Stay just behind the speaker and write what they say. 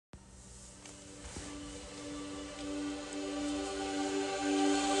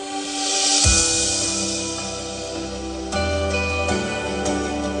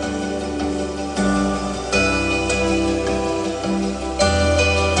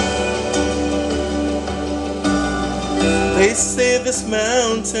They say this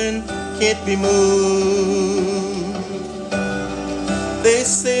mountain can't be moved. They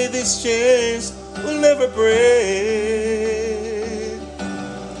say these chains will never break.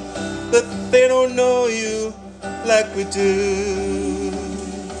 But they don't know you like we do.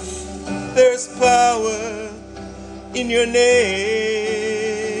 There's power in your name.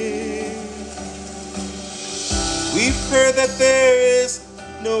 We've heard that there is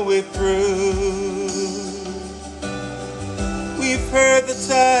no way through. We've heard the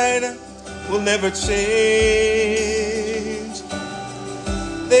tide will never change.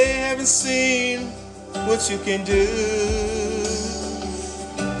 They haven't seen what you can do.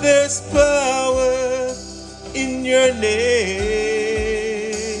 There's power in your name.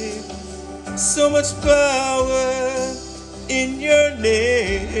 So much power in your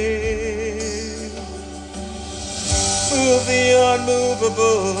name. Move the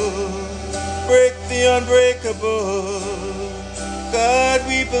unmovable, break the unbreakable. God,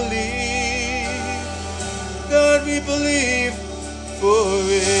 we believe. God, we believe for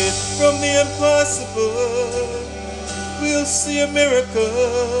it. From the impossible, we'll see a miracle.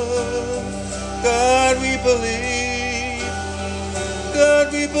 God, we believe.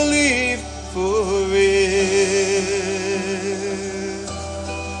 God, we believe for it.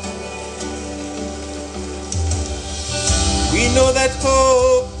 We know that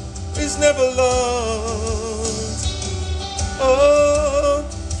hope is never lost. Oh,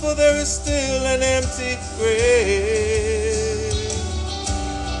 for there is still an empty grave.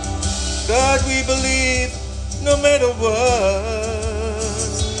 God, we believe no matter what.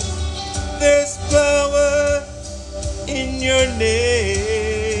 There's power in your name.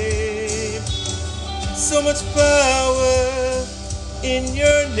 So much power in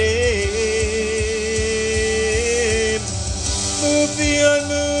your name. Move the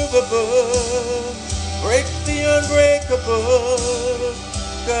unmovable, break the unbreakable.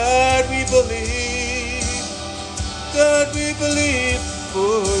 God, we believe. God, we believe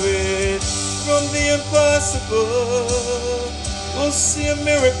for it. From the impossible, we'll see a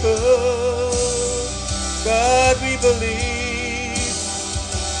miracle. God, we believe.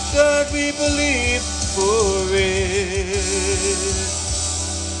 God, we believe for it.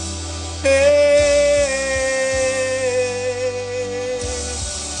 Hey,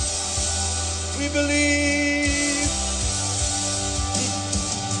 we believe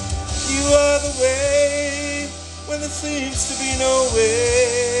you are the way when there seems to be no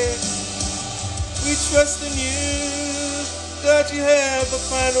way. We trust in you, God, you have the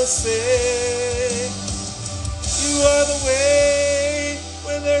final say. You are the way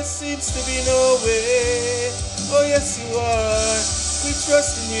when there seems to be no way. Oh yes, you are. We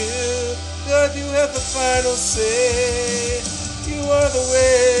trust in you, God, you have the final say. You are the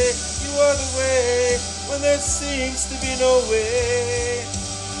way, you are the way when there seems to be no way.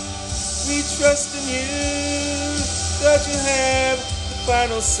 We trust in you, God, you have the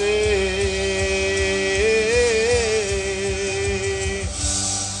final say.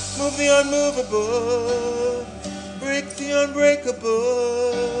 Move the unmovable, break the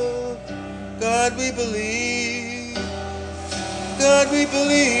unbreakable. God, we believe. God, we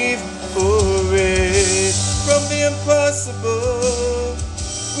believe for it. From the impossible,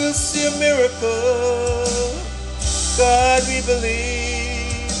 we'll see a miracle. God, we believe.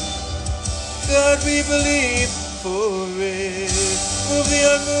 God, we believe for it. Move the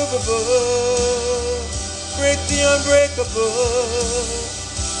unmovable, break the unbreakable.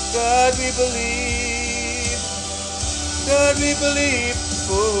 God, we believe. God, we believe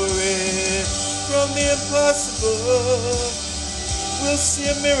for it. From the impossible, we'll see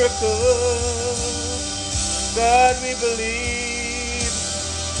a miracle. God, we believe.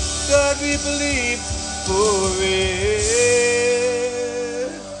 God, we believe for it.